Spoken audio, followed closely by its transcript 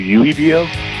video.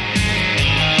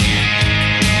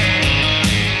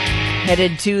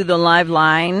 Headed to the live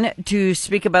line to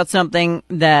speak about something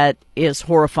that is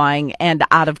horrifying and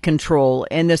out of control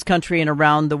in this country and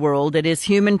around the world. It is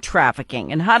human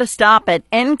trafficking and how to stop it.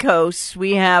 NCOS,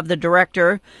 we have the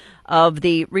director of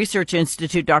the Research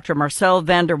Institute, Dr. Marcel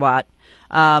Van Der Watt,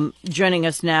 joining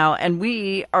us now, and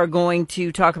we are going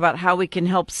to talk about how we can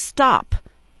help stop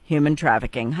human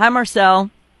trafficking. Hi,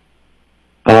 Marcel.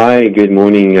 Hi, good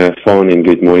morning, Fawn, and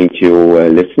good morning to your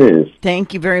listeners.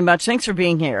 Thank you very much. Thanks for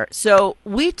being here. So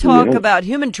we talk about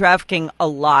human trafficking a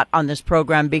lot on this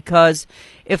program because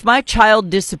if my child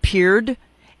disappeared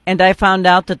and I found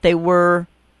out that they were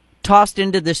tossed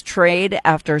into this trade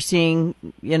after seeing,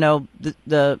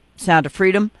 the Sound of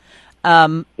Freedom,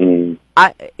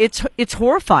 it's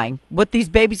horrifying what these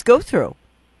babies go through.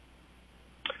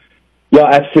 Yeah,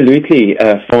 absolutely,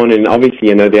 Fawn, and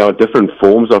obviously, there are different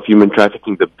forms of human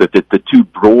trafficking. The two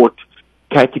broad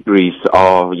categories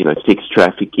are, sex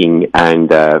trafficking and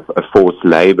forced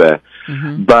labor.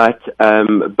 Mm-hmm. But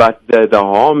the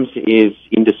harms is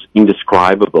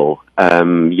indescribable.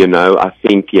 I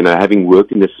think, having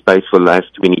worked in this space for the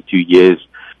last 22 years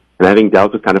and having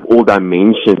dealt with kind of all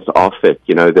dimensions of it,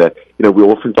 we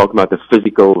often talk about the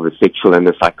physical, the sexual, and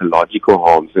the psychological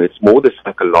harms, and it's more the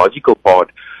psychological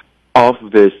part of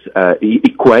this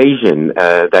equation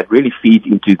that really feeds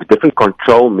into the different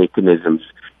control mechanisms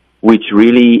which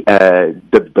really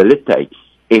debilitates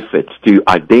efforts to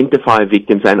identify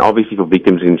victims and obviously for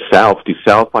victims themselves to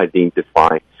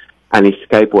self-identify and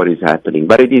escape what is happening.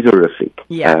 But it is horrific.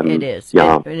 Yeah, it is.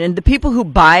 Yeah. And the people who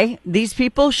buy these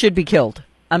people should be killed.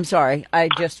 I'm sorry. I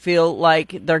just feel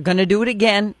like they're going to do it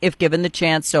again if given the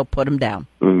chance, so put them down.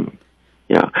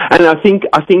 Yeah, and I think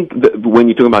when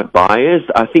you're talking about buyers,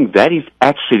 I think that is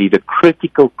actually the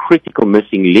critical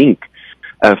missing link,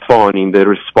 Fawn, in the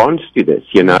response to this.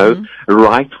 Mm-hmm.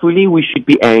 Rightfully we should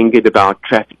be angered about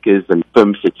traffickers and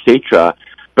pimps, etc.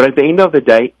 But at the end of the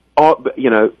day,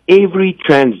 every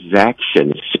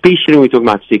transaction, especially when we're talking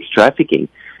about sex trafficking,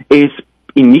 is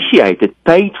initiated,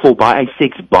 paid for by a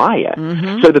sex buyer.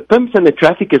 Mm-hmm. So the pimps and the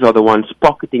traffickers are the ones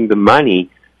pocketing the money,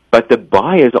 but the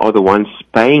buyers are the ones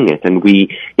paying it, and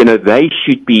they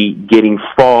should be getting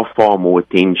far, far more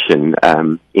attention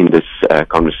in this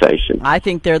conversation. I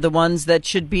think they're the ones that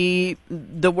should be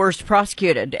the worst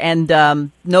prosecuted, and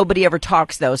nobody ever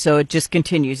talks, though, so it just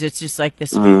continues. It's just like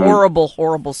this horrible,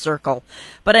 horrible circle.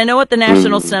 But I know at the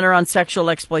National Center on Sexual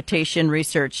Exploitation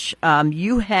Research,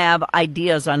 you have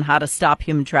ideas on how to stop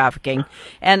human trafficking,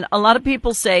 and a lot of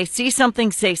people say, see something,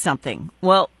 say something.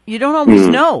 Well, you don't always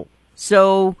know.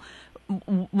 So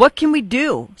what can we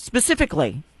do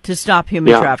specifically to stop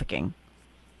human trafficking?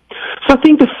 So I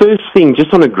think the first thing,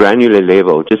 just on a granular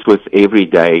level, just with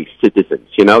everyday citizens,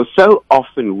 so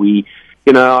often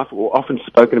I've often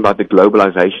spoken about the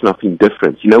globalization of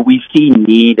indifference. We see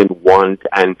need and want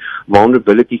and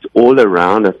vulnerabilities all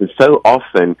around us, and so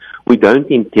often we don't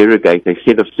interrogate a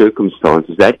set of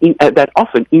circumstances that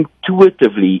often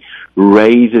intuitively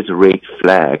raises red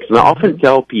flags. And I often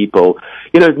tell people,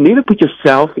 never put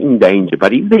yourself in danger,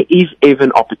 but if there is ever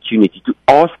an opportunity to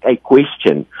ask a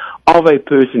question of a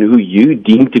person who you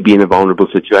deem to be in a vulnerable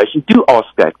situation, do ask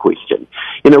that question.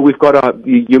 We've got our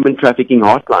human trafficking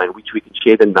hotline, which we can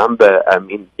share the number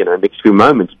in next few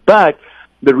moments. But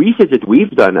the research that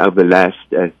we've done over the last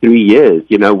 3 years,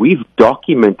 we've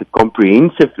documented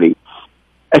comprehensively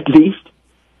at least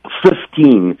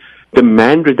 15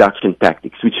 demand reduction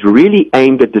tactics, which really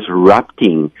aimed at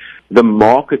disrupting the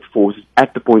market forces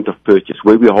at the point of purchase,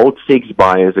 where we hold sex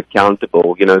buyers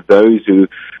accountable, those who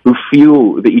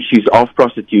feel the issues of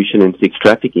prostitution and sex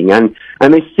trafficking. And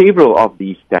there's several of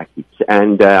these tactics.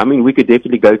 And, we could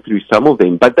definitely go through some of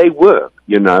them, but they work,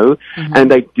 and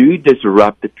they do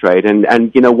disrupt the trade. And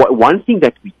one thing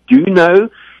that we do know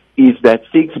is that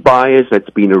sex buyers that's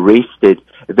been arrested,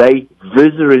 they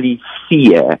viscerally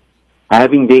fear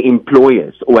having their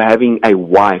employers or having a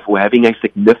wife or having a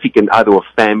significant other or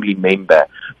family member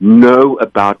know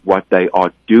about what they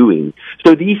are doing.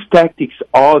 So these tactics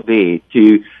are there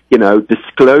to,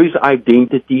 disclose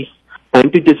identities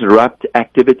and to disrupt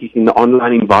activities in the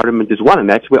online environment as well. And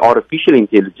that's where artificial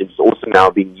intelligence is also now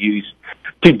being used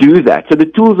to do that. So the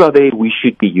tools are there. We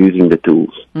should be using the tools.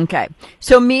 Okay.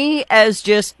 So me as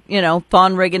just,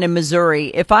 Fawn Reagan in Missouri,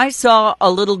 if I saw a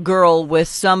little girl with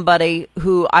somebody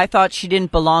who I thought she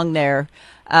didn't belong there,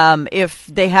 if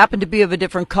they happened to be of a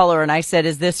different color and I said,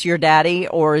 is this your daddy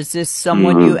or is this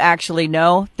someone you actually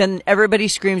know? Then everybody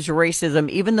screams racism,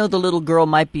 even though the little girl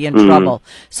might be in trouble.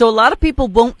 So a lot of people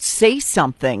won't say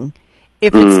something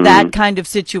if it's that kind of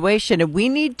situation. And we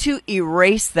need to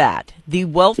erase that. The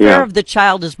welfare of the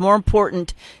child is more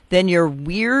important than your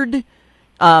weird,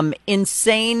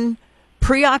 insane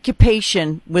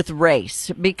preoccupation with race,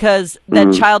 because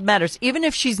that child matters. Even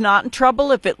if she's not in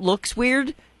trouble, if it looks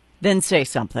weird, then say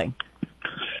something.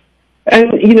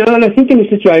 And, and I think in a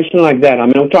situation like that,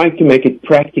 I'm trying to make it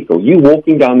practical. You're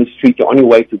walking down the street, you're on your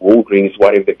way to Walgreens,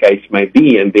 whatever the case may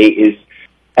be, and there is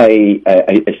a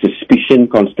suspicion,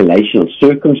 constellation of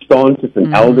circumstances,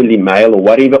 an elderly male or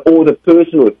whatever, or the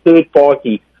person or third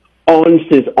party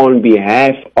answers on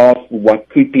behalf of what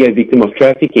could be a victim of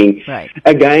trafficking. Right.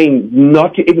 Again,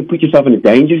 not to ever put yourself in a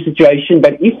dangerous situation,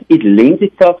 but if it lends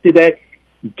itself to that,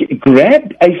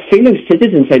 grab a fellow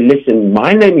citizen and say, listen,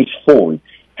 my name is Fawn.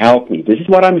 Help me. This is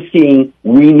what I'm seeing.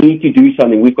 We need to do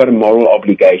something. We've got a moral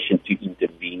obligation to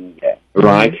intervene here,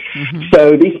 right?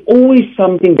 So there's always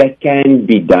something that can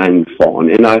be done, Fawn.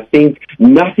 And I think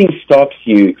nothing stops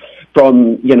you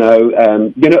from,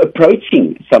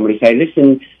 approaching somebody, say,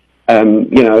 listen,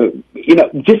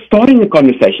 just starting a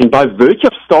conversation. By virtue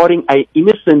of starting an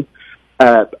innocent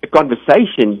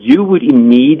conversation, you would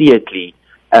immediately,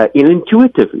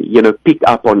 intuitively, pick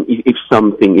up on if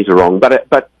something is wrong. But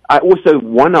I also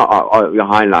want to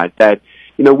highlight that,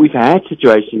 we've had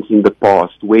situations in the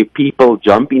past where people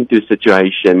jump into a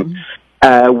situation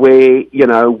where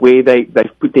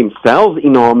they've put themselves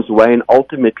in harm's way and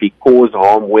ultimately cause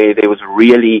harm where there was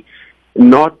really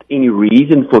not any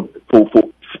reason for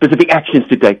specific actions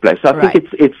to take place. So I think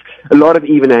it's a lot of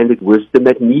even-handed wisdom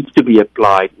that needs to be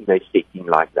applied in a setting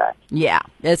like that. Yeah.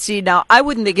 See, now, I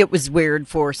wouldn't think it was weird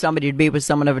for somebody to be with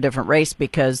someone of a different race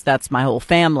because that's my whole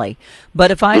family.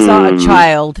 But if I saw a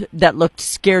child that looked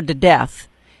scared to death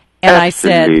and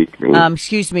Absolutely. I said,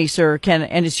 excuse me, sir,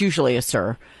 and it's usually a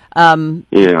sir, no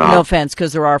offense,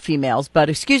 because there are females, but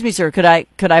excuse me, sir, could I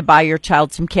buy your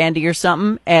child some candy or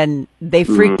something? And they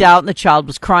freaked out and the child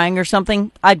was crying or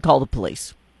something, I'd call the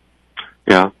police.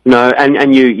 Yeah, no,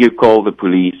 and you call the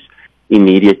police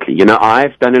immediately.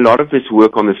 I've done a lot of this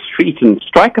work on the street and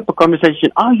strike up a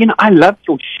conversation. Oh, I love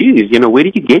your shoes. Where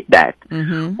did you get that?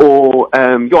 Or,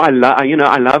 I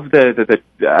love the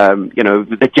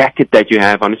jacket that you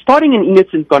have on. Starting an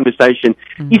innocent conversation,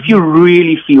 if you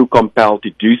really feel compelled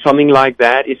to do something like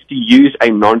that, is to use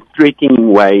a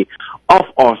non-threatening way of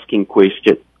asking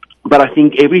questions. But I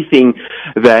think everything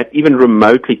that even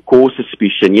remotely causes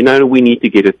suspicion, we need to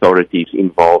get authorities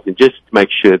involved and just make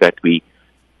sure that we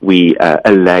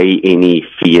allay any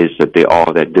fears that there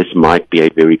are that this might be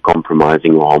a very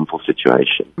compromising or harmful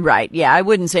situation. Right. Yeah, I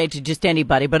wouldn't say it to just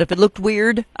anybody, but if it looked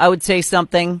weird, I would say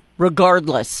something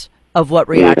regardless of what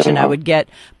reaction I would get.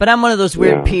 But I'm one of those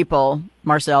weird people,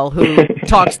 Marcel, who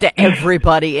talks to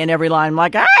everybody in every line. I'm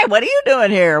like, hey, what are you doing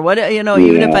here?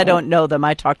 Even if I don't know them,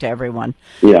 I talk to everyone.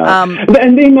 Yeah.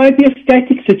 And there might be a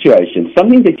static situation,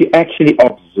 something that you actually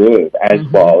observe as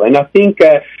well. And I think,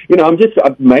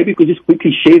 maybe we could just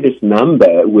quickly share this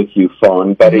number with you,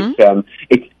 Fawn, but it's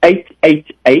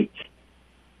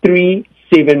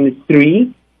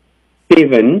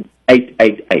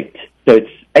 888-373-7888. So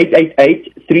it's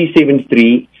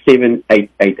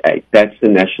 888-373-7888. That's the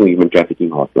National Human Trafficking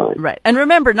Hotline. Right. And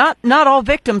remember, not all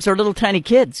victims are little tiny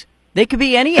kids. They could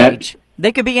be any age.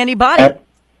 They could be anybody.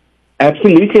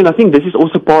 Absolutely. And I think this is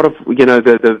also part of,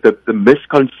 the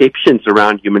misconceptions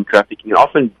around human trafficking,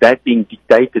 often that being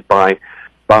dictated by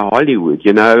Hollywood.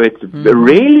 It's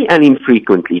rarely and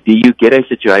infrequently do you get a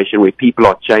situation where people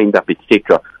are chained up,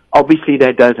 etc. Obviously,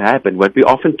 that does happen. But we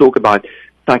often talk about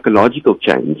psychological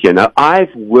change.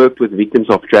 I've worked with victims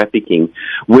of trafficking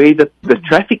where the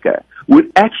trafficker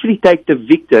would actually take the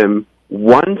victim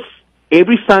once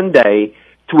every Sunday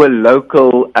to a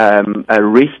local a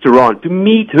restaurant to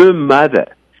meet her mother.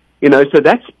 So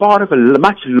that's part of a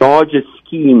much larger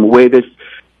scheme where there's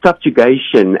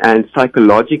subjugation and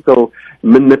psychological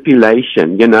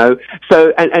manipulation,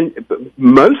 So, and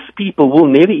most people will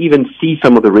never even see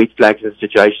some of the red flags in a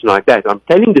situation like that. I'm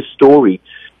telling the story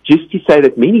just to say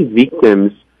that many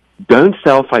victims don't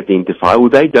self-identify or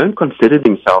they don't consider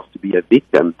themselves to be a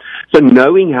victim. So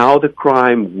knowing how the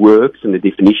crime works and the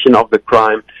definition of the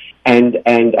crime and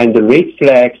the red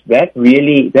flags, that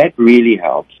really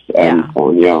helps.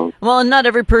 Well, and not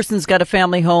every person's got a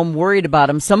family home worried about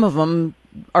them. Some of them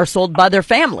are sold by their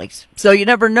families. So you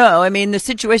never know. I mean, the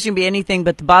situation can be anything,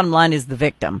 but the bottom line is the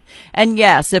victim. And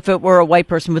yes, if it were a white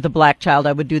person with a black child,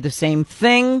 I would do the same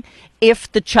thing. if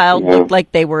the child looked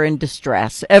like they were in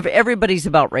distress. Everybody's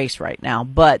about race right now,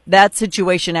 but that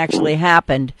situation actually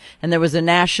happened, and there was a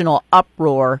national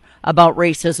uproar about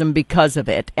racism because of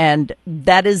it. And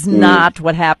that is not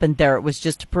what happened there. It was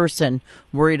just a person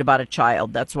worried about a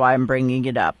child. That's why I'm bringing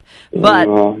it up. But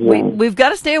we've got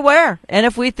to stay aware. And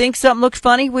if we think something looks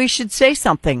funny, we should say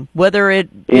something, whether it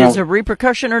is a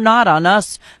repercussion or not on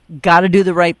us. Got to do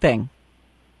the right thing.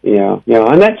 Yeah,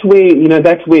 and that's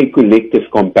where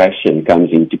collective compassion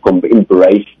comes in, to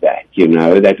embrace that,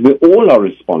 that we all are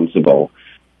responsible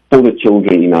for the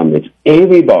children in our midst,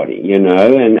 everybody, and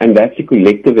that's a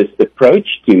collectivist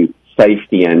approach to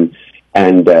safety and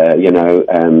where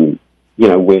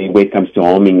it comes to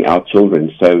harming our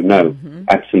children. So, no,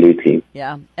 absolutely.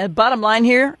 Yeah, and bottom line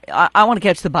here, I want to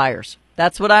catch the buyers.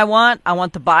 That's what I want. I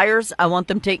want the buyers. I want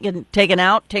them taken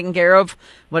out, taken care of,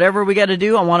 whatever we got to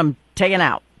do. I want them taken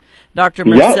out. Dr.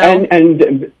 Marcel. Yeah,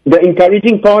 and the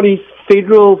encouraging part is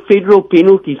federal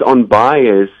penalties on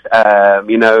buyers,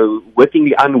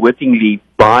 wittingly, unwittingly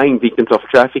buying victims of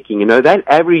trafficking. That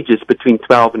averages between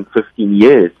 12 and 15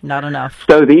 years. Not enough.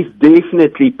 So there's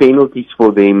definitely penalties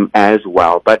for them as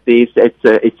well. But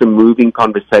it's a moving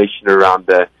conversation around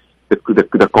the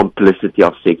complicity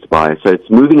of sex buyers. So it's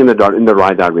moving in the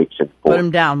right direction. Put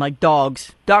them down like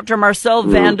dogs. Dr. Marcel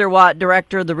Van Der Watt,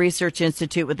 Director of the Research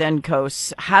Institute with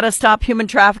NCOS. How to stop human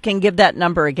trafficking? Give that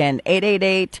number again.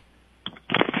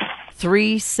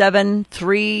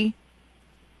 888-373...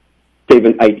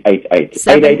 7888.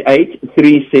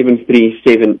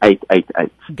 888-373-7888.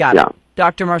 Got it.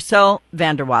 Dr. Marcel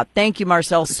Van Der Watt. Thank you,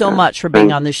 Marcel, so much for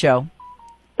being on the show.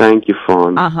 Thank you,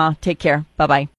 Fawn. Take care. Bye-bye.